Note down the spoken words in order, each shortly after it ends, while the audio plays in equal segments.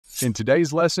In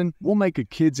today's lesson, we'll make a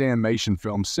kid's animation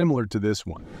film similar to this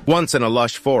one. Once in a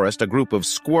lush forest, a group of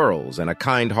squirrels and a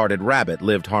kind-hearted rabbit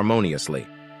lived harmoniously.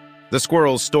 The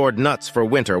squirrels stored nuts for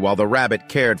winter while the rabbit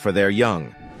cared for their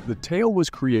young. The tale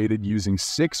was created using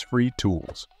 6 free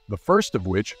tools, the first of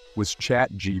which was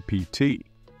ChatGPT.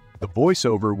 The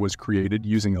voiceover was created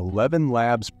using 11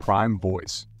 Labs Prime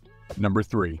Voice. Number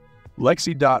 3,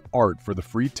 LEXI.art for the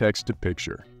free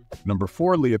text-to-picture. Number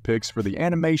 4, LEIA for the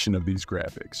animation of these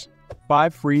graphics.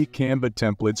 5 free Canva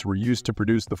templates were used to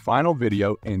produce the final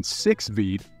video, and 6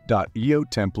 Veed.io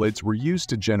templates were used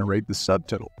to generate the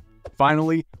subtitle.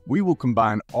 Finally, we will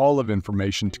combine all of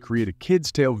information to create a kid's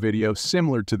tale video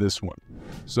similar to this one.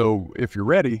 So if you're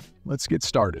ready, let's get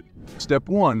started. Step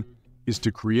 1 is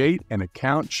to create an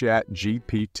account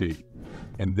ChatGPT.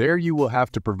 And there you will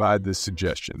have to provide this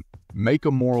suggestion. Make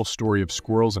a moral story of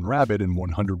squirrels and rabbit in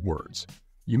 100 words.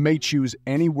 You may choose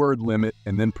any word limit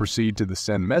and then proceed to the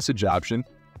send message option.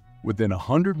 Within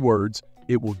 100 words,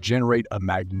 it will generate a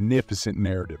magnificent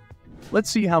narrative. Let's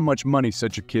see how much money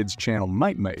such a kid's channel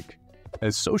might make.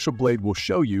 As Social Blade will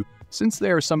show you, since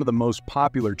they are some of the most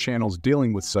popular channels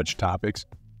dealing with such topics,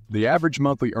 the average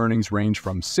monthly earnings range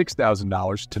from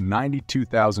 $6,000 to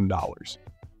 $92,000.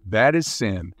 That is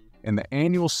sin, and the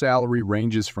annual salary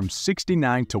ranges from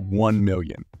 $69 to $1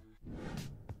 million.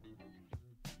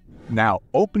 Now,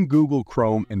 open Google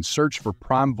Chrome and search for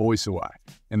Prime Voice UI,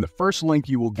 and the first link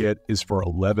you will get is for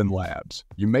 11 Labs.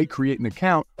 You may create an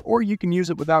account, or you can use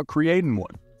it without creating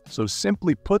one. So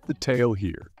simply put the tale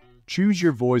here. Choose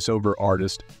your voiceover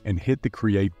artist and hit the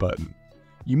Create button.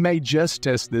 You may just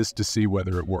test this to see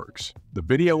whether it works. The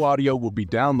video audio will be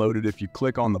downloaded if you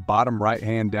click on the bottom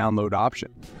right-hand download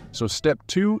option. So step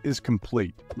 2 is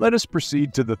complete. Let us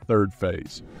proceed to the third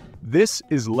phase. This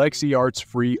is LEXI Art's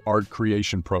free art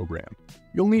creation program.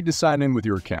 You'll need to sign in with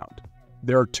your account.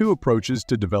 There are 2 approaches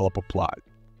to develop a plot.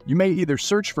 You may either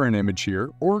search for an image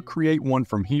here or create one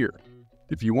from here.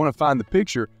 If you want to find the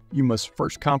picture, you must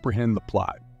first comprehend the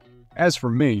plot. As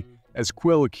for me, as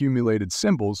Quill accumulated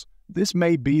symbols, this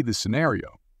may be the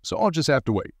scenario, so I'll just have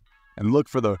to wait and look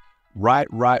for the right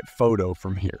photo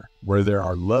from here, where there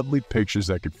are lovely pictures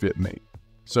that could fit me.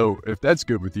 So if that's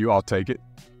good with you, I'll take it.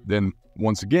 Then,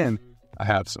 once again, I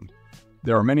have some.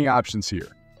 There are many options here.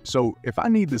 So if I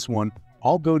need this one,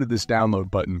 I'll go to this download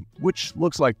button, which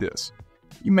looks like this.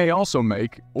 You may also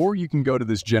or you can go to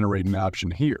this generating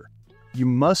option here. You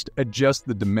must adjust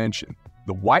the dimension,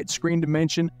 the white screen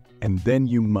dimension, and then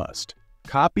you must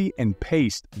copy and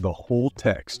paste the whole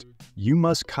text. You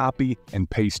must copy and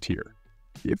paste here.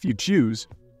 If you choose,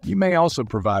 you may also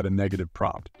provide a negative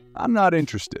prompt. I'm not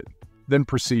interested. Then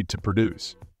proceed to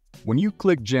produce. When you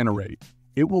click Generate,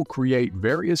 it will create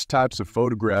various types of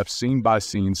photographs scene by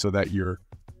scene so that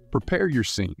prepare your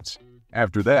scenes.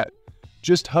 After that,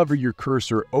 just hover your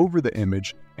cursor over the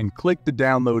image and click the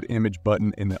Download Image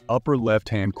button in the upper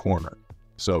left-hand corner.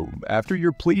 So after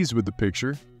you're pleased with the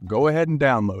picture, go ahead and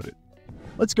download it.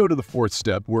 Let's go to the 4th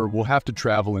step, where we'll have to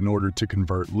travel in order to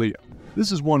convert LEIA.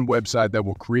 This is one website that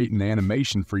will create an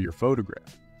animation for your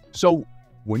photograph. So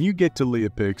when you get to LEIA,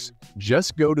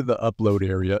 just go to the upload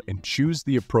area and choose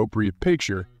the appropriate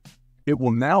picture. It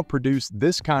will now produce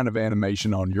this kind of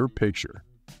animation on your picture.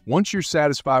 Once you're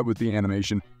satisfied with the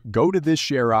animation, go to this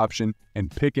share option and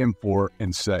pick M4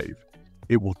 and save.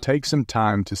 It will take some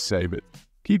time to save it.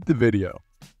 Keep the video.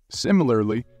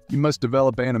 Similarly, you must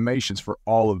develop animations for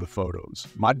all of the photos.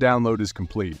 My download is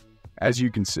complete. As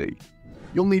you can see,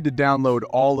 you'll need to download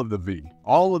all of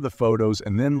the photos,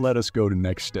 and then let us go to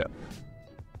next step.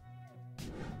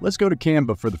 Let's go to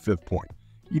Canva for the 5th point.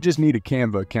 You just need a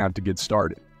Canva account to get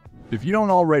started. If you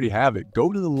don't already have it,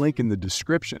 go to the link in the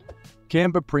description.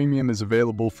 Canva Premium is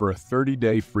available for a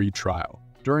 30-day free trial,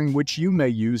 during which you may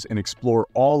use and explore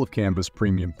all of Canva's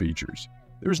premium features.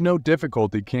 There's no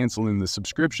difficulty canceling the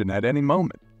subscription at any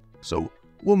moment. So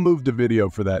we'll move to video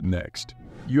for that next.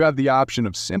 You have the option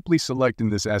of simply selecting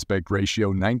this aspect ratio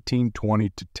 1920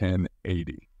 to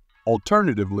 1080.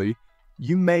 Alternatively,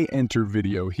 you may enter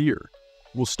video here.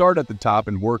 We'll start at the top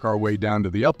and work our way down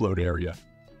to the upload area.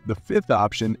 The 5th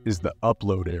option is the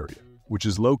upload area, which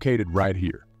is located right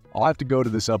here. I'll have to go to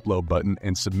this upload button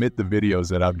and submit the videos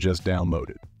that I've just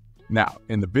downloaded. Now,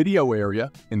 in the video area,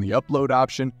 in the upload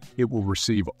option, it will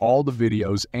receive all the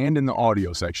videos, and in the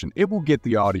audio section, it will get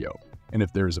the audio. And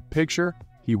if there is a picture,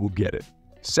 he will get it.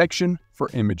 Section for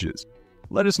images.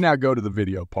 Let us now go to the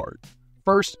video part.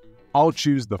 First, I'll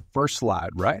choose the first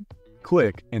slide, right?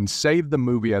 Click and save the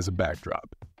movie as a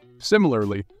backdrop.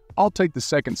 Similarly, I'll take the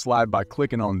second slide by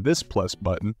clicking on this plus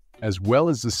button, as well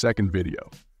as the second video.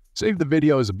 Save the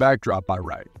video as a backdrop by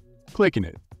clicking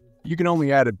it. You can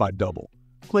only add it by double.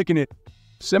 clicking it.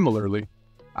 Similarly,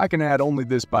 I can add only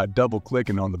this by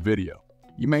double-clicking on the video.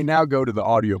 You may now go to the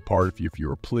audio part if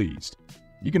you are pleased.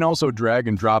 You can also drag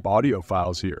and drop audio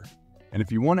files here. And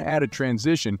if you want to add a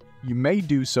transition, you may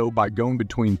do so by going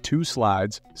between two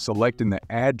slides, selecting the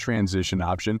Add Transition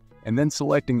option, and then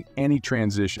selecting any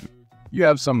transition. You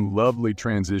have some lovely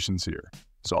transitions here.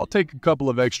 So I'll take a couple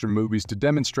of extra movies to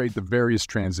demonstrate the various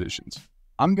transitions.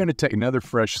 I'm going to take another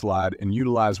fresh slide and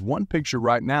utilize one picture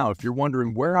right now if you're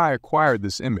wondering where I acquired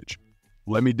this image.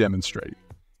 Let me demonstrate.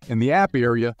 In the app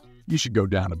area, you should go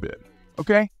down a bit,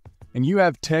 okay? And you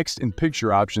have text and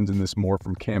picture options in this more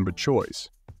from Canva choice.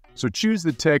 So choose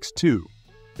the text to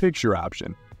picture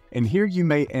option, and here you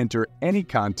may enter any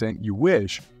content you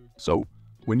wish. So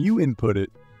when you input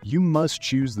it, you must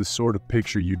choose the sort of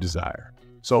picture you desire.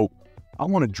 So I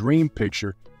want a dream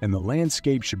picture, and the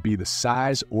landscape should be the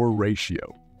size or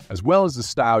ratio, as well as the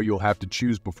style you'll have to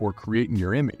choose before creating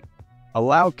your image.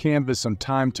 Allow Canva some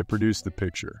time to produce the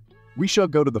picture. We shall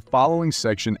go to the following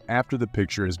section after the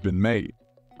picture has been made.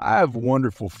 I have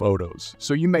wonderful photos,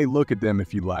 so you may look at them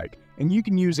if you like, and you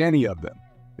can use any of them.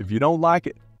 If you don't like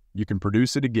it, you can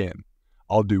produce it again.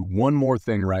 I'll do one more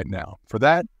thing right now. For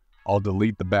that, I'll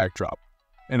delete the backdrop.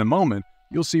 In a moment,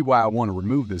 you'll see why I want to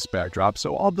remove this backdrop,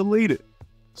 so I'll delete it.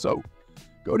 So,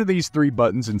 go to these three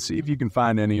buttons and see if you can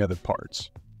find any other parts.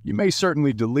 You may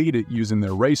certainly delete it using the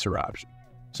eraser option,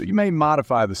 so you may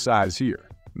modify the size here,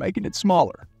 making it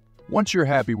smaller. Once you're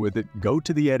happy with it, go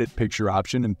to the Edit Picture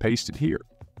option and paste it here.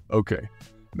 Okay,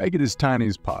 make it as tiny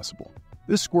as possible.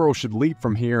 This squirrel should leap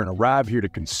from here and arrive here to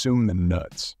consume the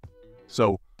nuts.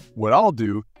 So, what I'll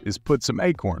do is put some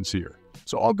acorns here.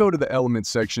 So I'll go to the Elements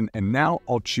section and now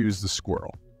I'll choose the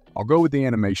squirrel. I'll go with the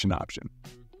animation option.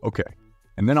 Okay,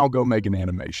 and then I'll go make an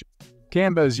animation.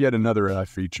 Canva is yet another AI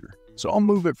feature, so I'll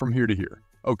move it from here to here.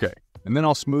 Okay, and then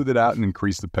I'll smooth it out and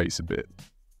increase the pace a bit.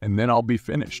 And then I'll be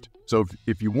finished. So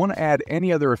if you want to add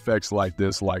any other effects like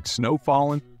this, like snow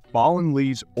falling, fallen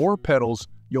leaves, or petals,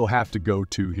 you'll have to go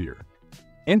to here.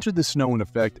 Enter the snow in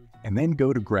effect and then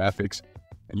go to graphics,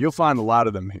 and you'll find a lot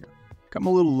of them here. Come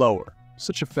a little lower.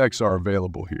 Such effects are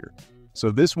available here.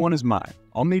 So this one is mine.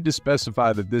 I'll need to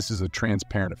specify that this is a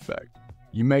transparent effect.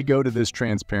 You may go to this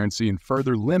transparency and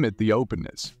further limit the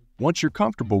openness. Once you're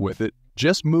comfortable with it,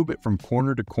 just move it from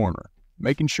corner to corner,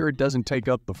 making sure it doesn't take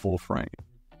up the full frame.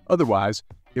 Otherwise,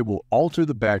 it will alter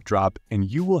the backdrop and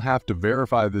you will have to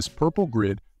verify this purple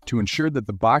grid to ensure that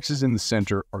the boxes in the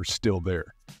center are still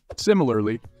there.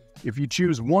 Similarly, if you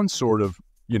choose one sort of,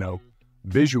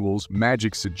 visuals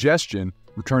magic suggestion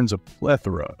returns a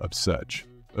plethora of such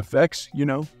effects,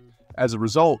 As a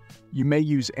result, you may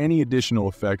use any additional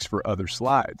effects for other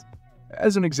slides.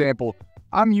 As an example,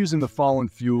 I'm using the fallen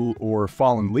fuel or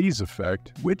fallen leaves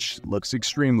effect, which looks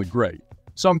extremely great.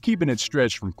 So I'm keeping it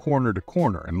stretched from corner to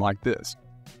corner and like this.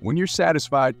 When you're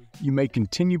satisfied, you may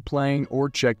continue playing or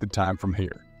check the time from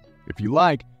here. If you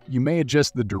like, you may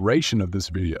adjust the duration of this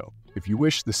video. If you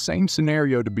wish the same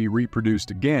scenario to be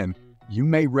reproduced again, you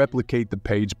may replicate the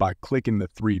page by clicking the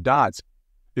three dots.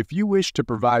 If you wish to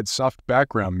provide soft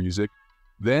background music,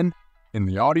 then, in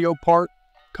the audio part,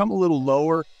 come a little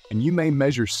lower and you may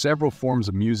measure several forms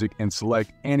of music and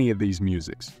select any of these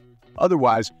musics.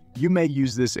 Otherwise, you may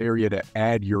use this area to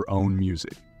add your own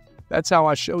music. That's how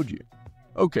I showed you.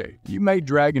 Okay, you may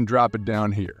drag and drop it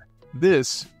down here.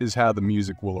 This is how the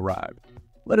music will arrive.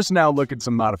 Let us now look at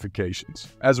some modifications.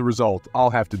 As a result, I'll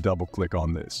have to double-click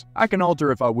on this. I can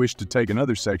alter if I wish to take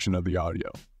another section of the audio.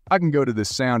 I can go to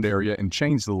this sound area and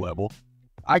change the level.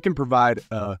 I can provide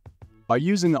by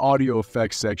using the audio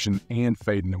effects section and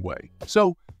fading away.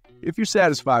 So, if you're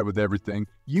satisfied with everything,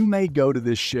 you may go to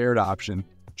this shared option,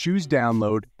 choose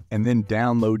download, and then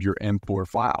download your M4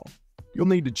 file. You'll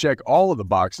need to check all of the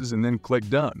boxes and then click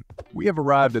done. We have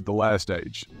arrived at the last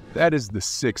stage. That is the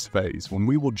sixth phase, when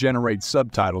we will generate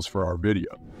subtitles for our video.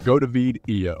 Go to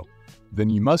VidEO. Then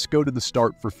you must go to the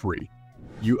Start for Free.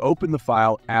 You open the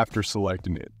file after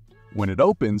selecting it. When it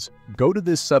opens, go to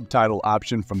this subtitle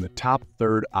option from the top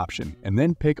third option and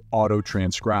then pick Auto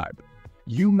Transcribe.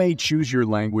 You may choose your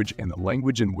language and the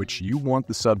language in which you want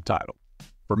the subtitle.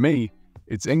 For me,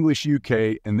 it's English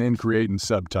UK and then creating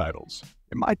subtitles.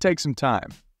 It might take some time.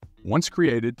 Once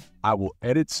created, I will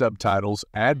edit subtitles,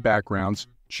 add backgrounds,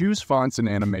 choose fonts and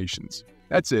animations.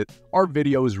 That's it, our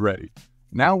video is ready.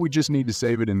 Now we just need to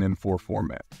save it in M4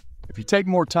 format. If you take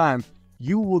more time,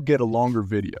 you will get a longer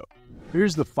video.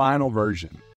 Here's the final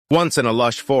version. Once in a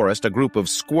lush forest, a group of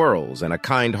squirrels and a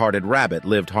kind-hearted rabbit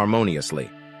lived harmoniously.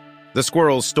 The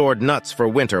squirrels stored nuts for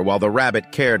winter while the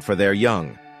rabbit cared for their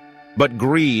young. But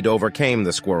greed overcame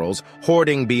the squirrels,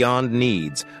 hoarding beyond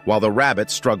needs, while the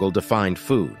rabbit struggled to find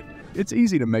food. It's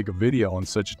easy to make a video on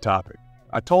such a topic.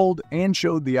 I told and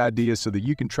showed the idea so that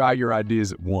you can try your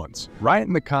ideas at once. Write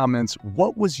in the comments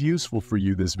what was useful for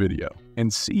you this video,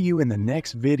 and see you in the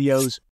next videos